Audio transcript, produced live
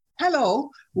Hello,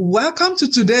 welcome to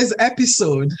today's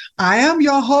episode. I am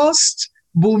your host,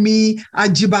 Bumi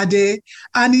Ajibade,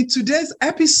 and in today's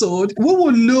episode, we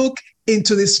will look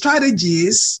into the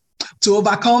strategies to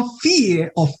overcome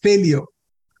fear of failure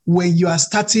when you are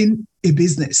starting a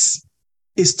business.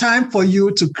 It's time for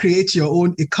you to create your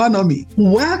own economy.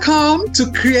 Welcome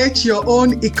to Create Your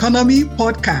Own Economy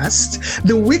podcast,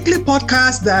 the weekly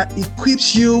podcast that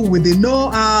equips you with the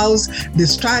know-hows, the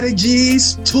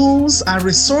strategies, tools, and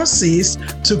resources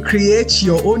to create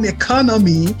your own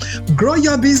economy, grow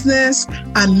your business,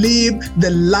 and live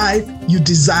the life you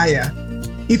desire.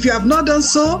 If you have not done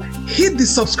so, hit the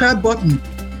subscribe button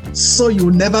so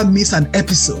you'll never miss an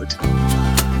episode.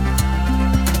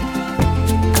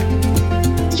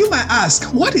 You might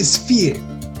ask, what is fear?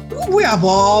 We have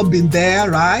all been there,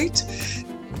 right?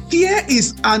 Fear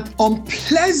is an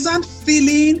unpleasant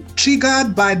feeling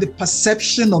triggered by the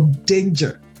perception of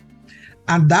danger.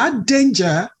 And that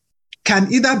danger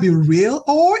can either be real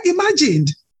or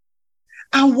imagined.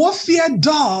 And what fear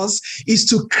does is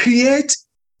to create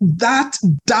that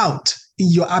doubt in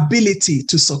your ability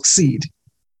to succeed.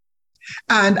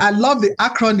 And I love the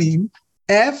acronym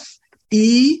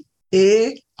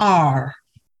FEAR.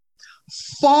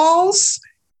 False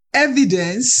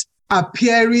evidence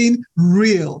appearing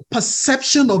real.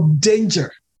 Perception of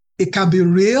danger. It can be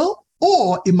real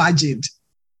or imagined.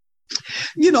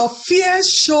 Fear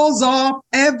shows up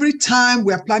every time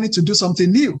we're planning to do something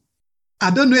new.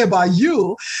 I don't know about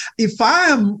you. If I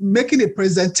am making a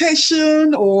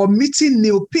presentation or meeting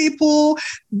new people,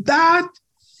 that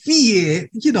fear,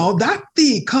 that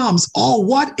thing comes, oh,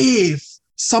 what if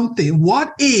something?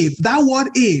 What if?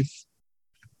 What if?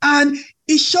 And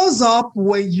it shows up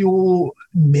when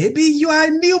maybe you are a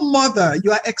new mother,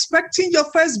 you are expecting your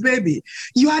first baby,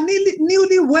 you are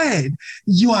newlywed,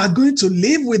 you are going to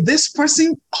live with this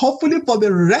person, hopefully for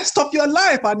the rest of your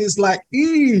life. And it's like,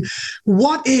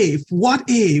 what if? What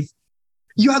if?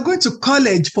 You are going to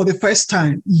college for the first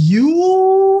time.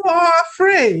 You are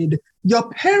afraid. Your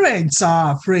parents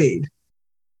are afraid.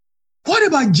 What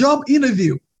about job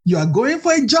interview? You are going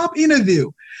for a job interview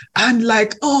and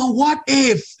what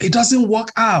if it doesn't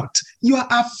work out? You are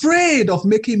afraid of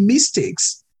making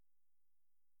mistakes.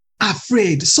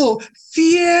 Afraid. So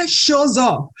fear shows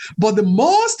up. But the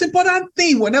most important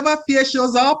thing, whenever fear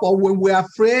shows up or when we're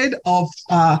afraid of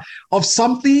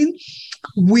something,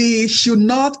 we should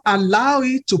not allow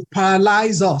it to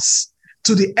paralyze us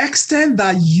to the extent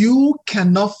that you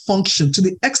cannot function, to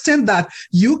the extent that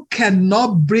you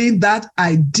cannot bring that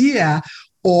idea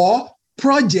or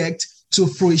project to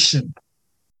fruition,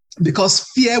 because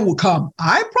fear will come.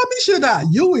 I promise you that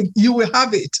you will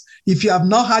have it if you have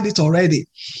not had it already.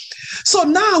 So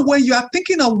now when you are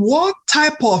thinking of what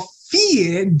type of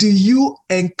fear do you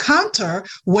encounter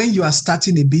when you are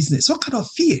starting a business? What kind of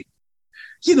fear?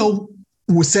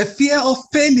 We say fear of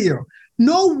failure.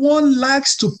 No one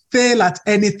likes to fail at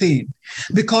anything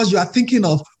because you are thinking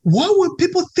of, what will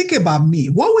people think about me?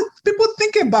 What will people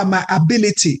think about my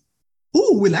ability?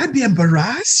 Oh, will I be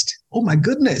embarrassed? Oh my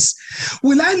goodness.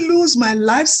 Will I lose my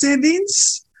life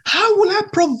savings? How will I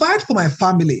provide for my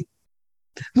family?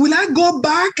 Will I go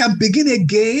back and begin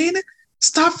again?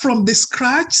 Start from the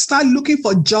scratch, start looking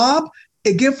for a job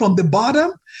again from the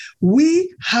bottom?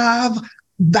 We have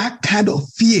that kind of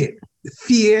fear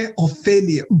of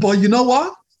failure. But you know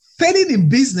what? Failing in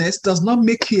business does not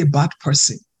make you a bad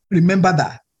person. Remember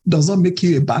that. Does not make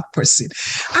you a bad person.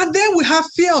 And then we have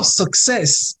fear of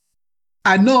success.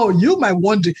 I know you might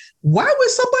wonder, why would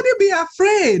somebody be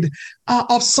afraid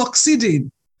of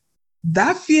succeeding?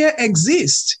 That fear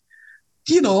exists.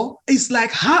 It's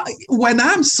like, when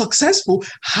I'm successful,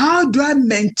 how do I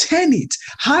maintain it?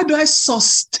 How do I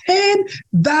sustain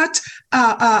that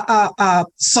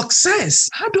success?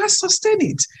 How do I sustain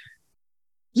it?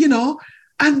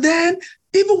 And then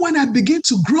even when I begin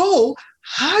to grow,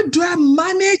 how do I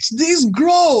manage this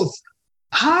growth?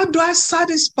 How do I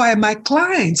satisfy my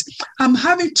clients? I'm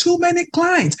having too many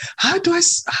clients. How do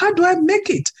I make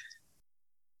it?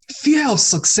 Fear of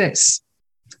success.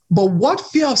 But what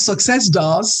fear of success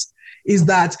does is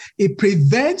that it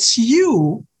prevents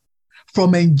you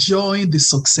from enjoying the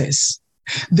success.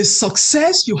 The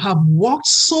success you have worked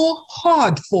so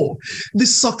hard for, the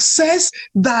success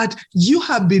that you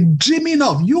have been dreaming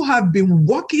of, you have been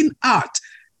working at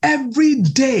every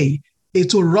day,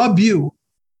 it will rob you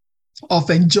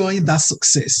of enjoying that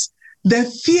success. The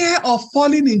fear of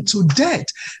falling into debt,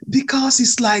 because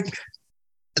it's like,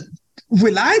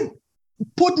 will I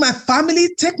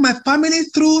take my family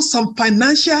through some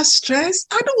financial stress?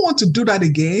 I don't want to do that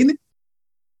again.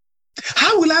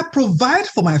 How will I provide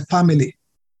for my family?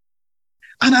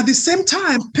 and at the same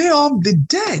time, pay off the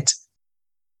debt.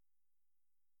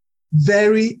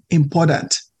 Very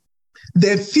important.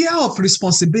 The fear of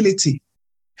responsibility.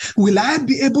 Will I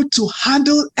be able to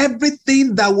handle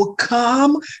everything that will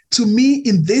come to me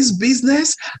in this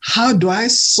business? How do I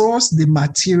source the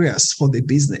materials for the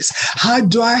business? How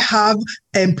do I have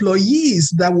employees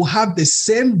that will have the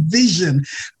same vision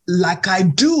like I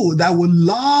do, that will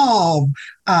love,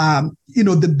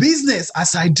 the business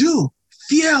as I do?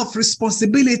 Fear of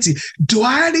responsibility. Do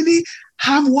I really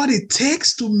have what it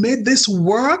takes to make this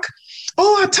work?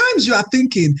 Oh, at times you are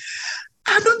thinking,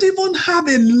 I don't even have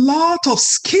a lot of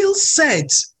skill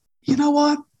sets. You know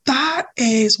what? That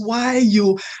is why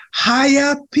you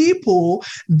hire people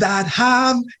that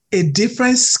have a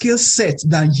different skill set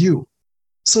than you,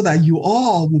 so that you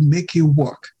all will make it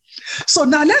work. So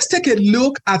now let's take a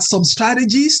look at some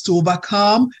strategies to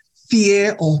overcome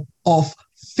fear of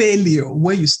failure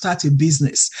when you start a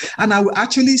business. And I will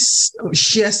actually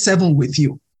share 7 with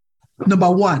you. Number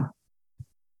one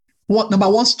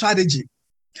strategy.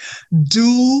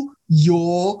 Do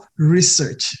your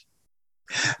research.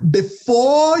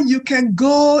 Before you can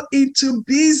go into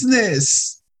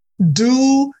business,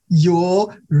 do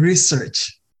your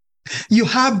research. You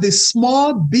have the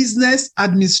Small Business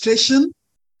Administration,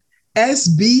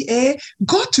 SBA.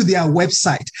 Go to their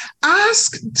website.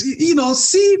 Ask,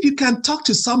 see if you can talk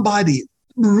to somebody.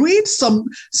 Read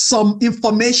some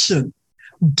information.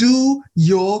 Do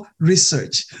your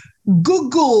research.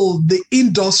 Google the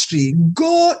industry.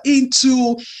 Go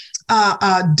into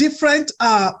different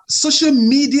social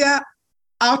media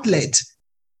outlets.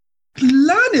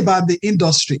 Learn about the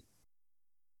industry.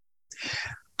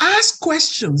 Ask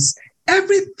questions.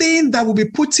 Everything that will be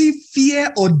putting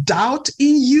fear or doubt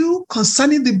in you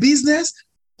concerning the business,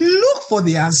 look for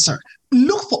the answer.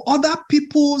 Look for other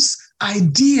people's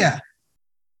idea.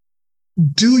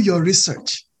 Do your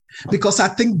research, because I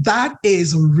think that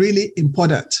is really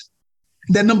important.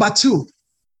 Then number 2,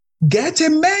 get a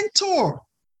mentor,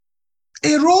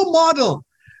 a role model,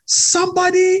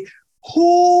 somebody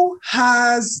who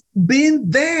has been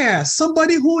there,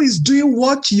 somebody who is doing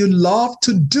what you love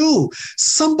to do,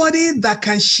 somebody that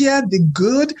can share the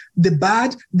good, the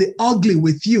bad, the ugly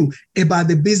with you about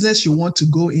the business you want to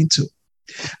go into.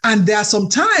 And there are some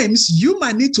times you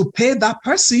might need to pay that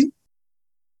person,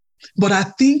 but I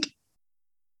think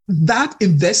that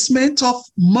investment of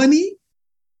money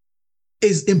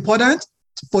is important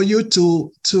for you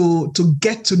to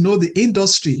get to know the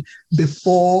industry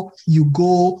before you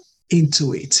go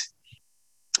into it.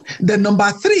 Then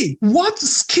number 3, what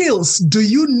skills do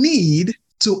you need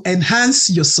to enhance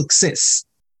your success,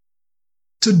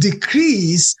 to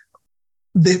decrease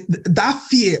that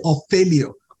fear of failure?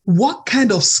 What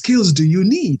kind of skills do you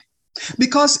need?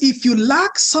 Because if you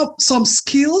lack some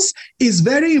skills, it's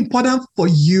very important for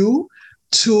you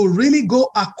to really go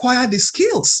acquire the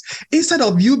skills. Instead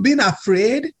of you being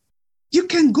afraid, you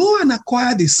can go and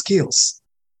acquire the skills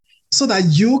so that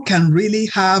you can really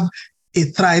have a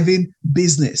thriving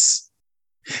business.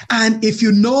 And if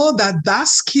you know that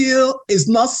skill is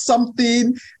not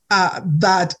something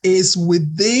that is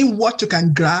within what you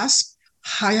can grasp,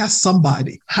 hire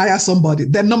somebody.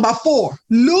 Then number 4,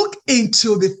 look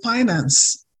into the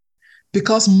finance,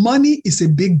 because money is a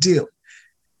big deal.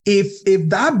 If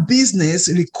that business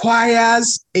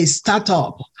requires a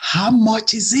startup, how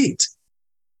much is it?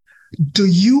 Do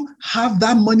you have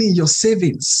that money in your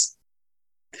savings?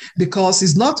 Because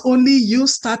it's not only you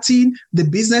starting the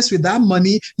business with that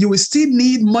money, you will still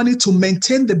need money to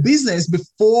maintain the business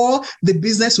before the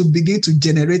business will begin to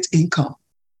generate income.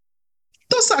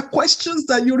 Those are questions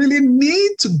that you really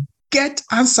need to get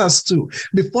answers to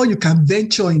before you can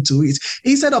venture into it.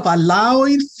 Instead of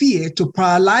allowing fear to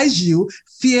paralyze you,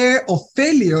 fear of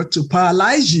failure to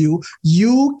paralyze you,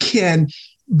 you can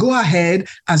go ahead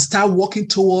and start working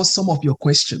towards some of your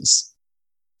questions.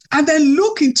 And then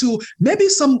look into maybe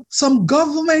some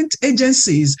government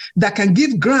agencies that can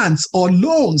give grants or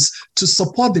loans to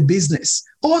support the business.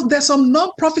 Or there's some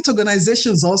non-profit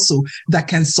organizations also that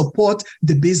can support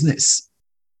the business.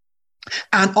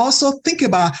 And also think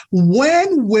about,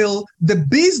 when will the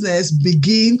business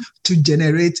begin to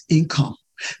generate income?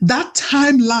 That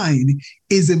timeline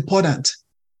is important,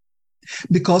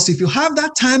 because if you have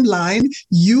that timeline,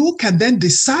 you can then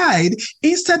decide,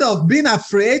 instead of being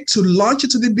afraid to launch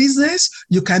into the business,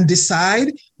 you can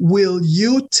decide, will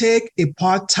you take a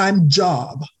part-time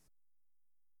job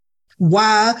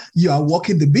while you are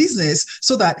working the business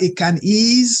so that it can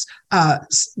ease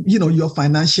your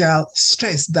financial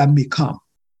stress that may come.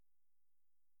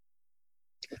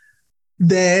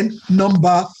 Then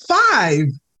number 5,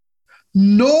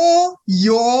 know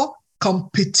your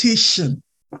competition.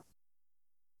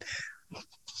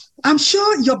 I'm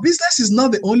sure your business is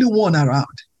not the only one around.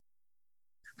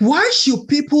 Why should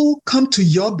people come to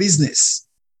your business?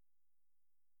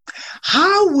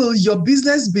 How will your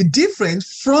business be different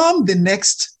from the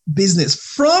next business,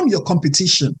 from your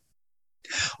competition?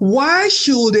 Why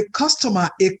should a customer,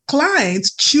 a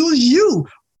client choose you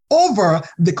over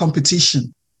the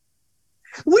competition?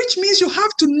 Which means you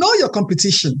have to know your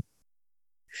competition.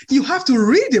 You have to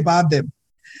read about them.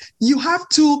 You have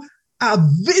to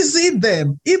visit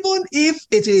them, even if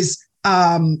it is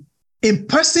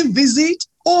in-person visit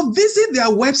or visit their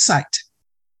website.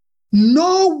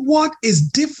 Know what is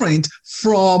different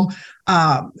from,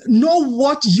 know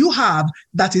what you have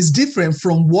that is different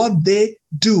from what they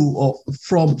do or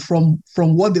from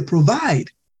what they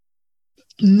provide.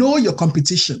 Know your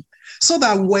competition so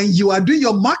that when you are doing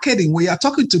your marketing, when you are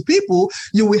talking to people,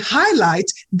 you will highlight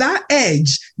that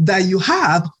edge that you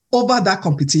have over that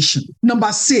competition.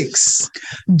 Number 6,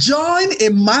 join a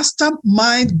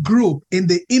mastermind group in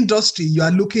the industry you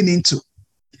are looking into.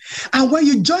 And when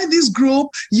you join this group,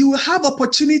 you will have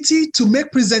opportunity to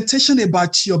make presentation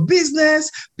about your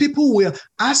business. People will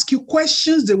ask you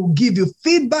questions. They will give you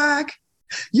feedback.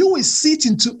 You will sit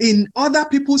in other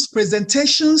people's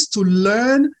presentations to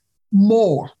learn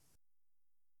more.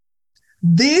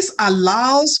 This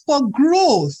allows for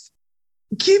growth,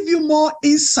 give you more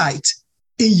insight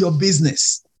in your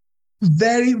business.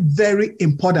 Very, very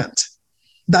important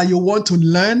that you want to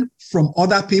learn from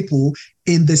other people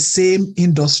in the same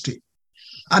industry.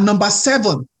 And number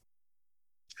 7,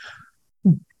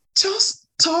 just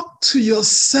talk to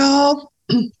yourself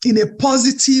in a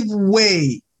positive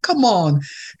way. Come on,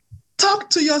 talk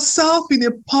to yourself in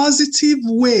a positive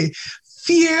way.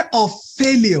 Fear of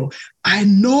failure. I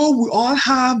know we all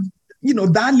have,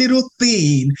 that little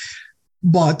thing,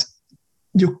 but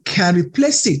you can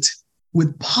replace it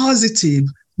with positive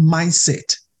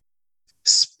mindset.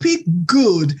 Speak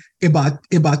good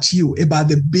about you, about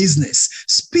the business.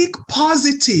 Speak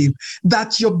positive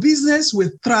that your business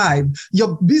will thrive,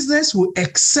 your business will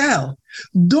excel.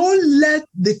 Don't let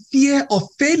the fear of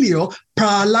failure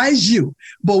paralyze you.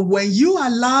 But when you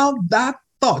allow that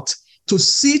thought to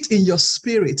sit in your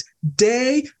spirit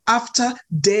day after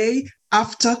day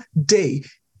after day,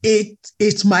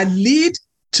 it might lead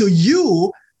to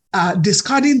you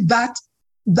discarding that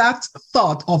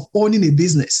thought of owning a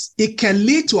business. It can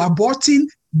lead to aborting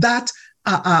that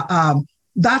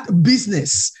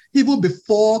business even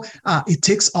before it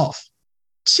takes off.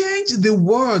 Change the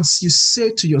words you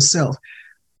say to yourself.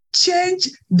 Change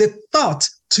the thought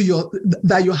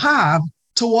that you have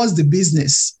towards the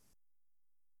business.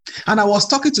 And I was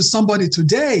talking to somebody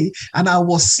today, and I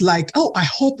was like, "Oh, I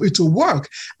hope it will work."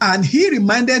 And he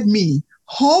reminded me,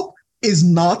 hope is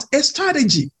not a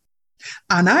strategy.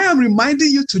 And I am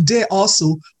reminding you today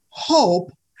also,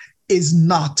 hope is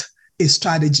not a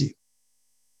strategy.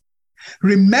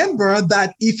 Remember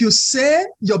that if you say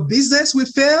your business will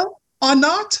fail or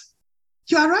not,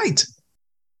 you are right.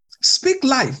 Speak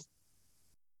life,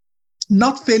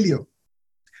 not failure.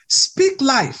 Speak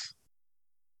life,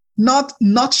 not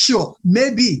sure,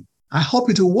 maybe, I hope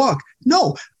it will work.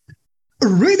 No,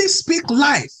 really speak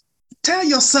life. Tell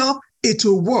yourself it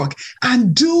will work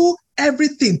and do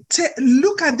everything.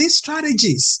 Look at these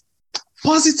strategies.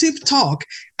 Positive talk,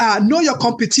 know your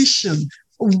competition,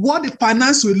 what the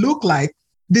finance will look like,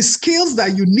 the skills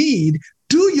that you need,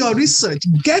 do your research,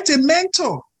 get a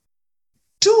mentor.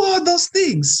 Do all those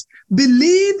things.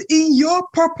 Believe in your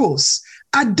purpose.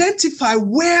 Identify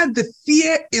where the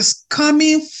fear is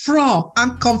coming from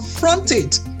and confront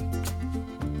it.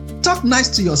 Talk nice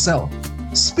to yourself.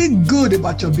 Speak good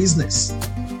about your business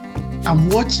and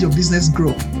watch your business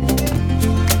grow.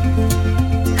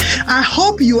 I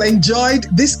hope you enjoyed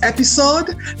this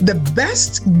episode. The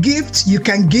best gift you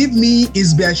can give me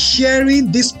is by sharing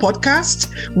this podcast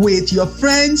with your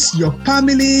friends, your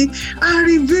family, and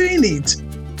reviewing it,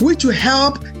 which will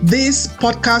help this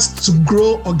podcast to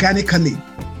grow organically.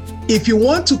 If you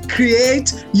want to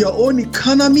create your own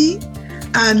economy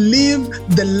and live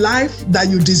the life that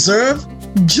you deserve,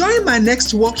 join my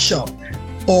next workshop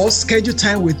or schedule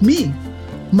time with me.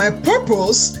 My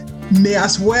purpose may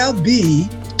as well be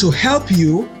to help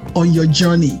you on your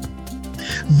journey.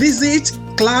 Visit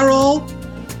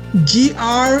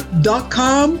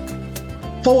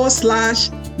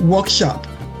clarolgr.com/workshop.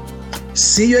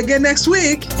 See you again next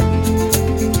week.